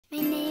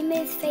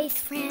is Faith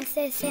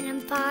Francis and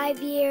I'm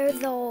 5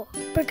 years old.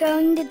 We're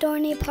going to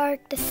Dorney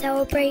Park to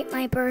celebrate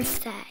my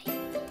birthday.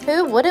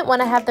 Who wouldn't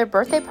want to have their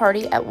birthday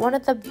party at one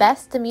of the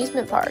best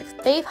amusement parks?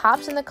 Faith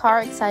hops in the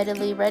car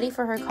excitedly, ready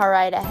for her car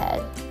ride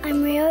ahead.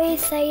 I'm really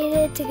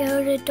excited to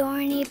go to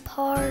Dorney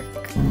Park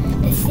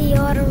to see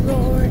all the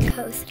roller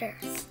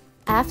coasters.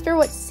 After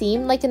what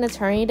seemed like an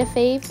eternity to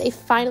Faith, they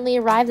finally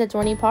arrived at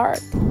Dorney Park.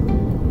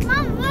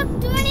 Mom, look,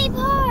 Dorney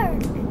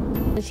Park!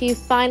 She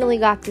finally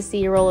got to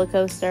see a roller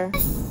coaster.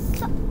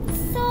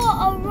 I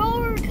saw a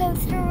roller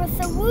coaster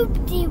with a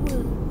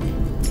whoop-de-whoop.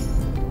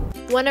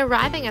 When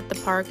arriving at the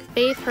park,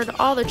 Faith heard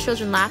all the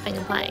children laughing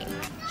and playing.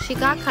 She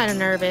got kind of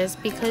nervous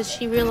because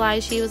she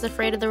realized she was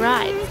afraid of the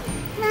ride.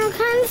 I'm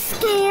kind of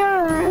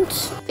scared.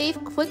 Faith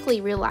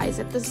quickly realized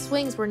that the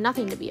swings were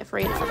nothing to be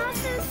afraid of. Not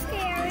so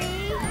scary.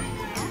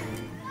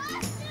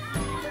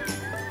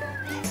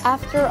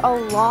 After a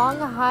long,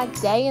 hot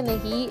day in the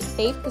heat,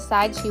 Faith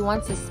decides she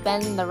wants to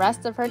spend the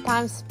rest of her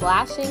time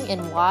splashing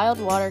in Wild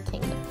Water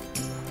Kingdom.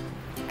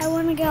 I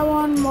want to go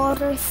on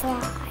water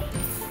slides.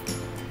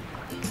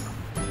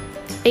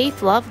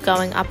 Faith loved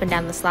going up and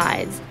down the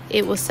slides.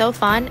 It was so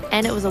fun,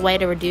 and it was a way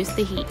to reduce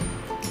the heat.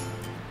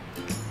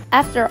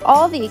 After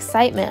all the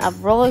excitement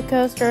of roller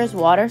coasters,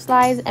 water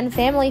slides, and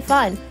family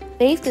fun,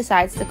 Faith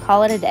decides to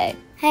call it a day.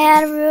 I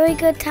had a really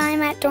good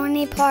time at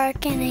Dorney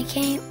Park, and I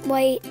can't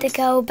wait to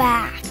go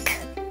back.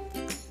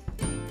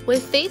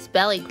 With Faith's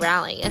belly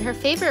growling and her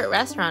favorite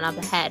restaurant up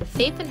ahead,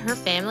 Faith and her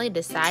family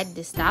decided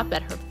to stop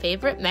at her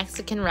favorite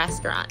Mexican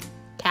restaurant,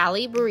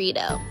 Cali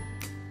Burrito.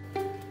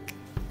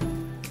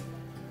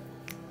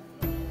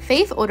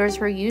 Faith orders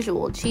her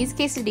usual cheese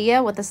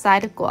quesadilla with a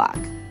side of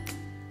guac.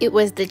 It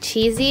was the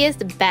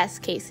cheesiest,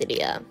 best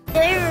quesadilla.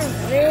 They're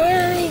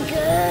very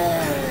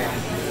good.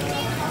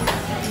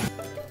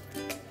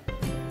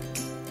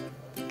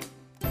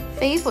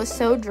 Faith was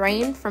so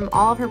drained from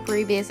all of her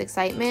previous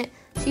excitement,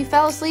 she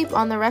fell asleep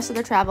on the rest of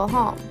the travel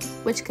home,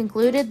 which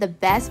concluded the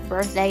best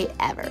birthday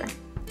ever.